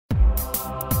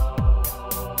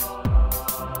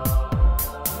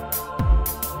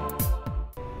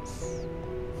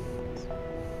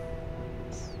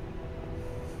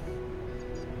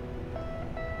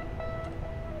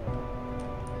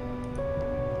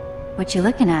What you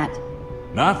looking at?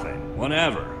 Nothing.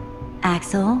 Whatever.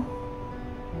 Axel?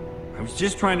 I was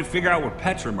just trying to figure out where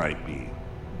Petra might be.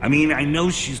 I mean, I know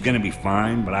she's gonna be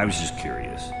fine, but I was just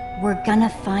curious. We're gonna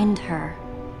find her.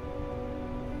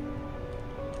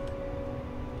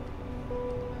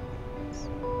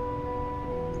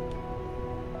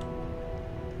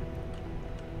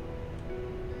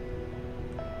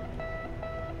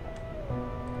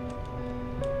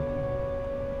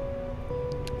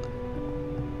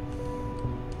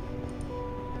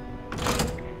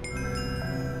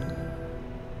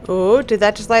 Oh, did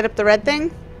that just light up the red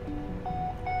thing?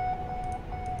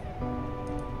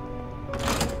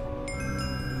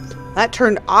 That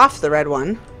turned off the red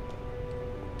one.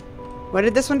 What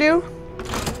did this one do?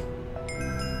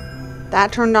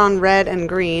 That turned on red and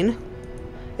green.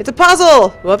 It's a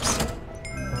puzzle! Whoops.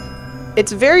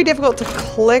 It's very difficult to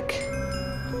click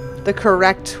the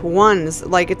correct ones.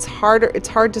 Like, it's hard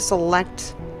to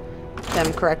select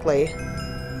them correctly.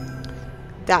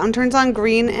 That one turns on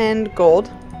green and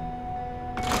gold.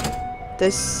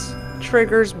 This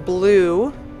triggers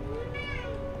blue.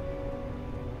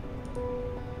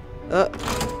 I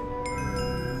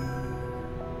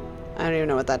don't even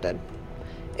know what that did.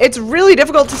 It's really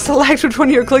difficult to select which one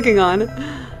you're clicking on.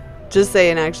 Just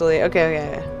saying, actually.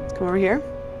 Okay. Let's come over here.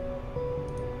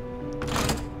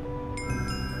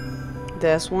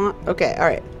 This one. Okay,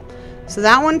 alright. So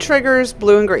that one triggers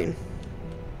blue and green.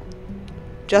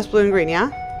 Just blue and green, yeah?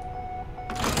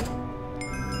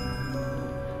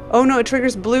 Oh no, it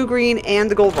triggers blue, green,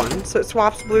 and the gold one. So it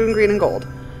swaps blue and green and gold.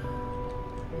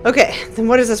 Okay, then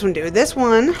what does this one do? This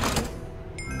one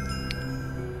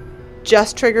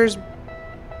just triggers...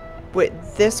 Wait,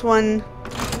 this one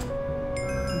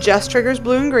just triggers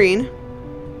blue and green.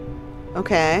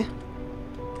 Okay.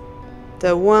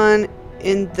 The one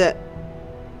in the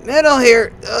middle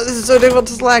here. Oh, this is so difficult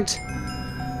to select.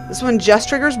 This one just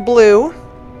triggers blue.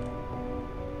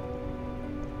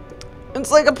 It's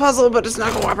like a puzzle, but it's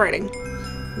not cooperating.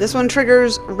 This one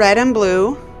triggers red and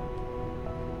blue.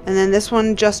 And then this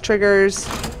one just triggers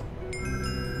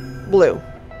blue.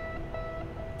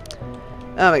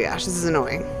 Oh my gosh, this is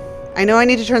annoying. I know I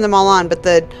need to turn them all on, but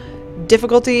the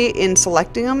difficulty in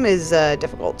selecting them is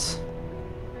difficult.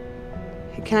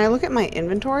 Can I look at my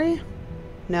inventory?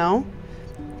 No.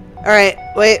 Alright,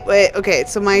 wait. Okay,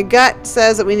 so my gut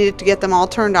says that we needed to get them all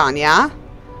turned on, yeah?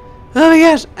 Oh my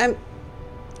gosh,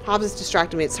 Hobbs is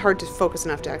distracting me. It's hard to focus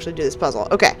enough to actually do this puzzle.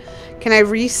 Okay. Can I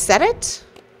reset it?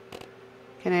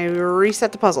 Can I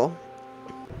reset the puzzle?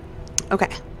 Okay.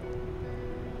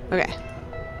 Okay.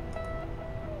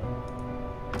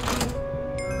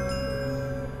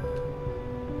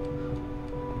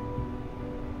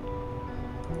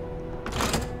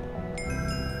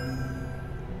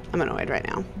 I'm annoyed right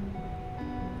now.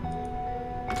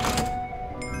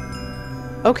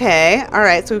 Okay.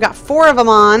 Alright, so we've got 4 of them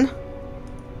on.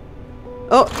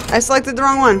 Oh, I selected the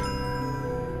wrong one.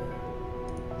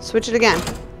 Switch it again.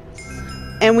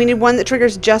 And we need one that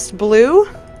triggers just blue.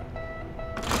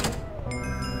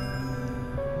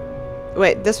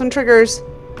 Wait, this one triggers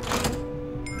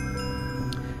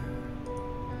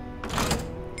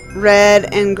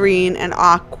red and green and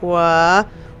aqua.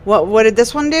 What did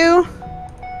this one do?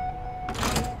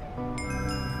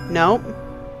 Nope.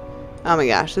 Oh my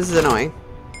gosh, this is annoying.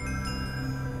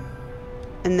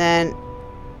 And then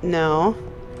no.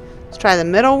 Let's try the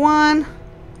middle one.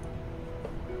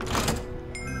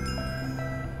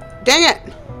 Dang it!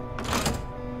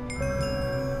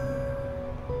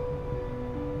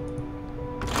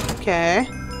 Okay.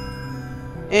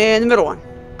 And the middle one.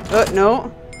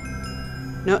 No.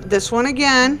 No, this one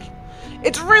again.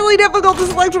 It's really difficult to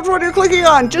select which one you're clicking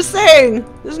on. Just saying.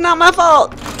 This is not my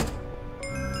fault.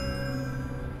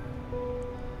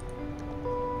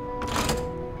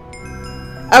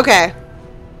 Okay.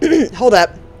 Hold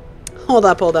up.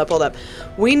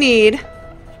 We need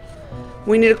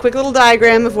a quick little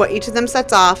diagram of what each of them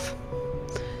sets off.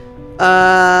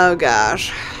 Oh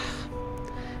gosh.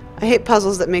 I hate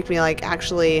puzzles that make me like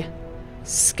actually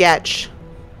sketch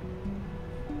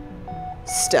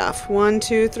stuff. 1,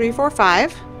 2, 3, 4,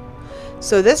 5.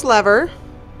 So this lever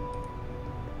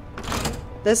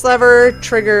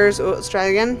triggers, oh, let's try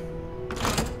again.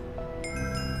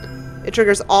 It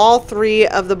triggers all 3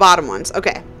 of the bottom ones.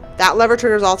 Okay. That lever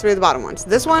triggers all 3 of the bottom ones.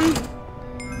 This one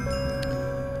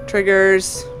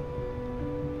triggers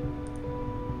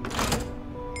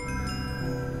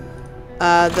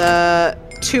the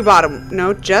 2 bottom.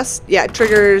 No, just, yeah, it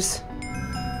triggers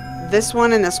this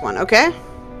one and this one. Okay.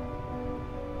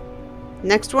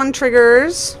 Next one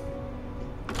triggers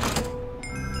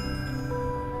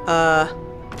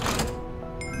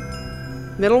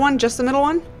middle one, just the middle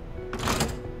one.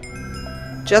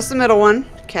 Just the middle one.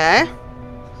 Okay.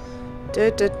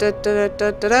 Da.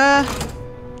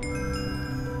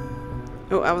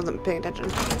 Oh, I wasn't paying attention.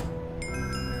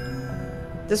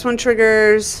 This one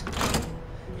triggers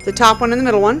the top one and the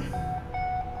middle one.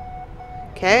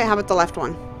 Okay, how about the left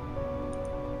one?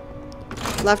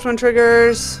 Left one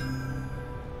triggers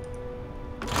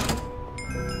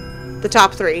the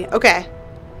top 3. Okay.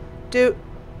 Do.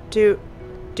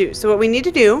 So what we need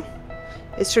to do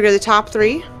is trigger the top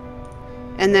 3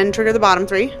 and then trigger the bottom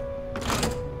 3.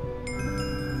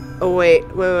 Oh, wait.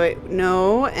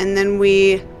 No. And then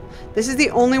this is the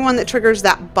only one that triggers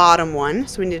that bottom one.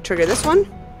 So we need to trigger this one.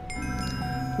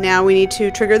 Now we need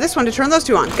to trigger this one to turn those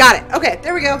 2 on. Got it. Okay,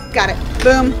 there we go. Got it.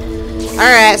 Boom.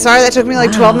 Alright, sorry that took me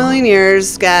like 12 million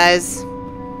years, guys.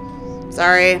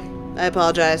 Sorry. I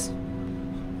apologize.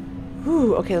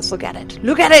 Ooh, okay, let's look at it.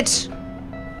 Look at it!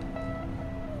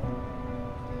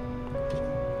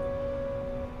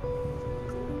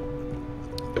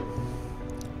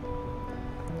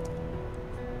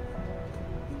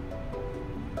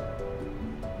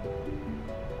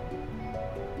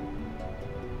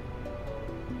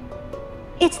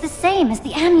 It's the same as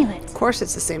the amulet. Of course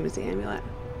it's the same as the amulet.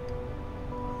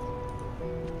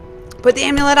 Put the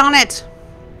amulet on it!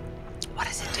 What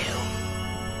does it do?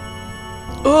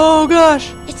 Oh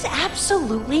gosh! It's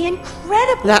absolutely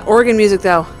incredible. That organ music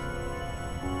though.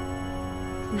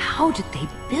 How did they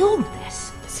build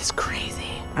this? This is crazy.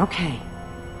 Okay,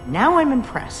 now I'm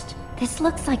impressed. This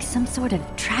looks like some sort of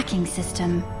tracking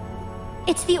system.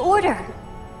 It's the order.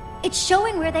 It's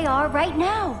showing where they are right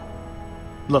now.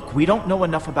 Look, we don't know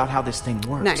enough about how this thing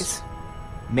works. Nice.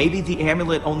 Maybe the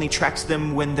amulet only tracks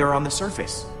them when they're on the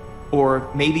surface. Or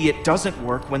maybe it doesn't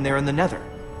work when they're in the nether.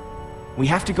 We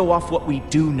have to go off what we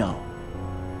do know.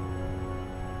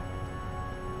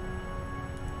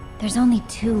 There's only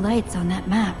 2 lights on that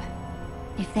map.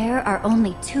 If there are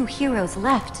only 2 heroes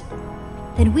left,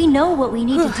 then we know what we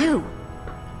need to do.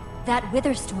 That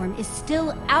Witherstorm is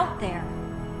still out there.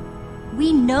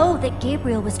 We know that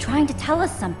Gabriel was trying to tell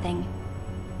us something.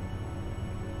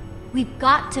 We've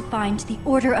got to find the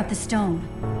Order of the Stone.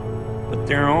 But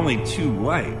there are only 2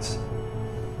 lights.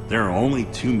 There are only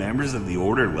 2 members of the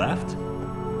Order left?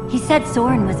 He said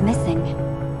Soren was missing.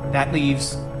 That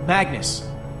leaves Magnus.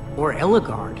 Or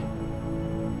Ellegard.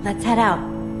 Let's head out.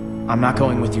 I'm not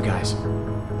going with you guys.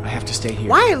 I have to stay here.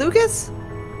 Why, Lucas?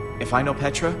 If I know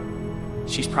Petra,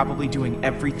 she's probably doing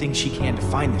everything she can to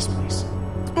find this place.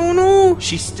 Oh no!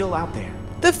 She's still out there.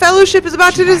 The Fellowship is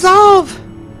about to She has to- dissolve!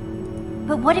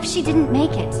 But what if she didn't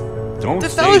make it? Don't The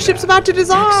say Fellowship's that. about to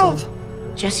dissolve!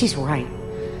 Axel, Jesse's right.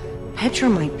 Petra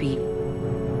might be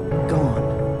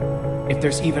gone. If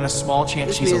there's even a small chance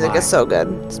This she's music alive, is so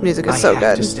good. This music is I so have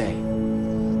good. to stay.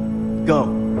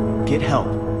 Go. Get help.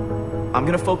 I'm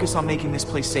gonna focus on making this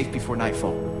place safe before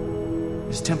nightfall.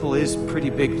 This temple is pretty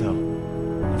big, though.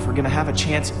 If we're gonna have a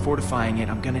chance at fortifying it,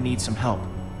 I'm gonna need some help.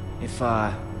 If,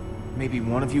 maybe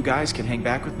one of you guys could hang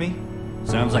back with me?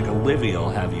 Sounds like Olivia will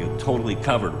have you totally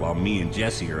covered while me and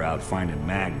Jesse are out finding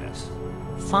Magnus.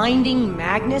 Finding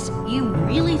Magnus? You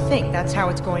really think that's how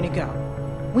it's going to go?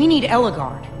 We need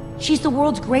Ellegard. She's the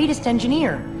world's greatest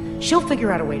engineer. She'll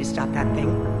figure out a way to stop that thing.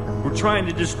 We're trying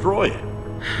to destroy it.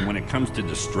 And when it comes to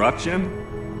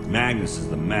destruction, Magnus is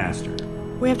the master.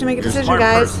 We have to make a You're a decision, smart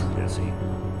guys. person, Jesse.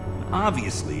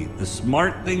 Obviously, the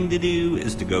smart thing to do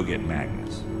is to go get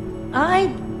Magnus. I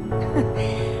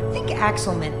think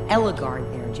Axel meant Ellegard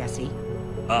there, Jesse.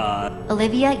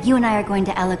 Olivia, you and I are going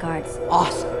to Ellegard's.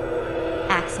 Awesome.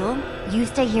 Axel, you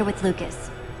stay here with Lucas.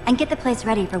 And get the place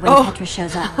ready for when Oh. Petra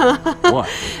shows up. What?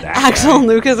 That Axel guy? and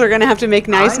Lucas are gonna have to make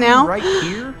nice I'm now. right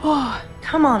here?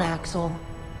 Come on, Axel.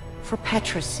 For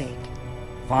Petra's sake.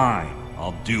 Fine,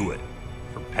 I'll do it.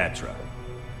 For Petra.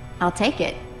 I'll take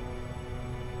it.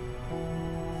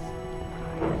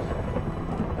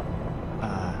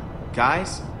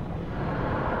 Guys?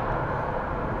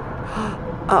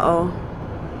 Uh-oh.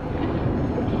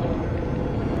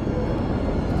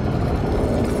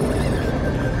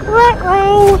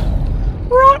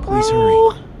 Please hurry.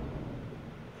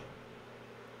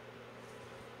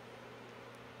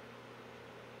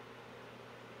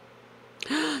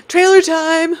 Trailer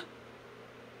time!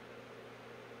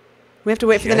 We have to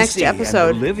wait for the next Jesse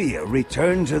episode. and Olivia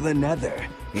return to the Nether,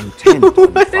 intent on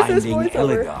What is this finding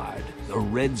voiceover? Ellegard, the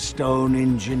Redstone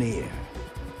engineer,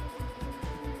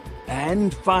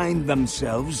 and find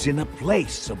themselves in a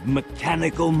place of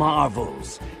mechanical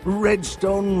marvels,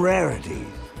 redstone rarities,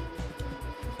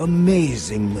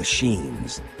 amazing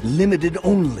machines, limited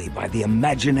only by the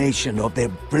imagination of their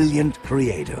brilliant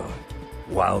creator.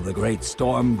 While the great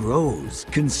storm grows,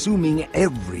 consuming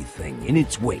everything in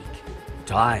its wake,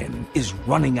 Time is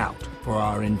running out for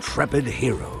our intrepid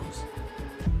heroes.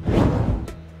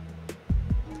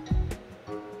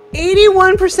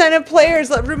 81% of players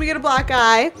let Rumi get a black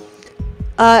eye.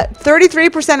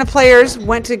 33% of players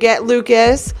went to get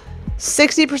Lucas.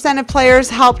 60% of players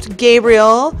helped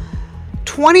Gabriel.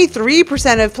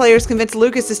 23% of players convinced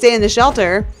Lucas to stay in the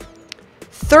shelter.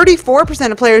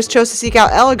 34% of players chose to seek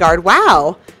out Ellegaard.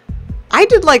 Wow. I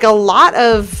did like a lot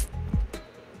of...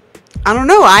 I don't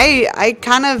know. I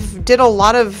kind of did a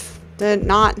lot of the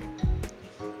not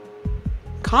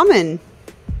common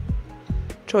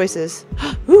choices.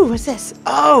 Ooh, what's this?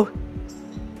 Oh!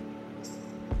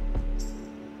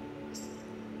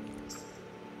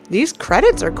 These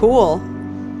credits are cool.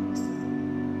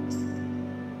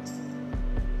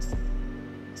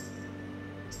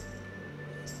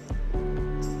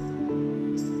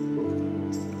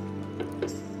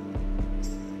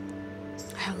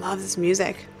 I love this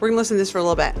music. We're gonna listen to this for a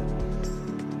little bit.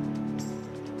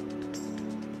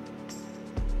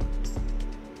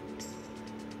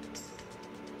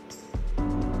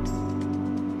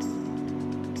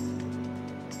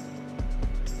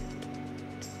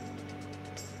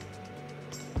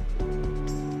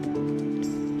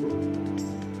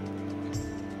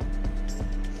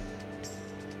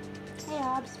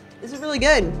 This is really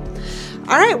good.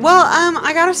 All right, well,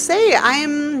 I gotta say,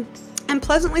 I'm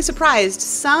pleasantly surprised.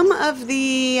 Some of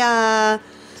the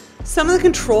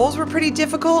controls were pretty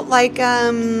difficult, like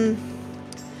the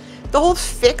whole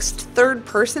fixed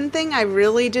third-person thing. I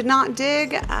really did not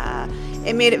dig.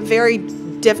 It made it very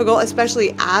difficult,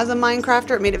 especially as a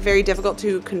Minecrafter. It made it very difficult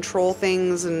to control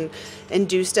things and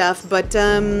do stuff. But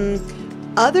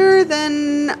other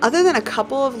than a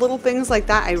couple of little things like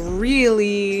that,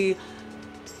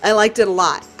 I liked it a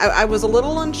lot. I was a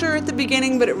little unsure at the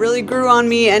beginning, but it really grew on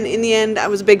me, and in the end, I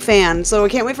was a big fan. So I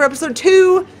can't wait for episode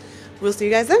 2. We'll see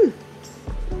you guys then.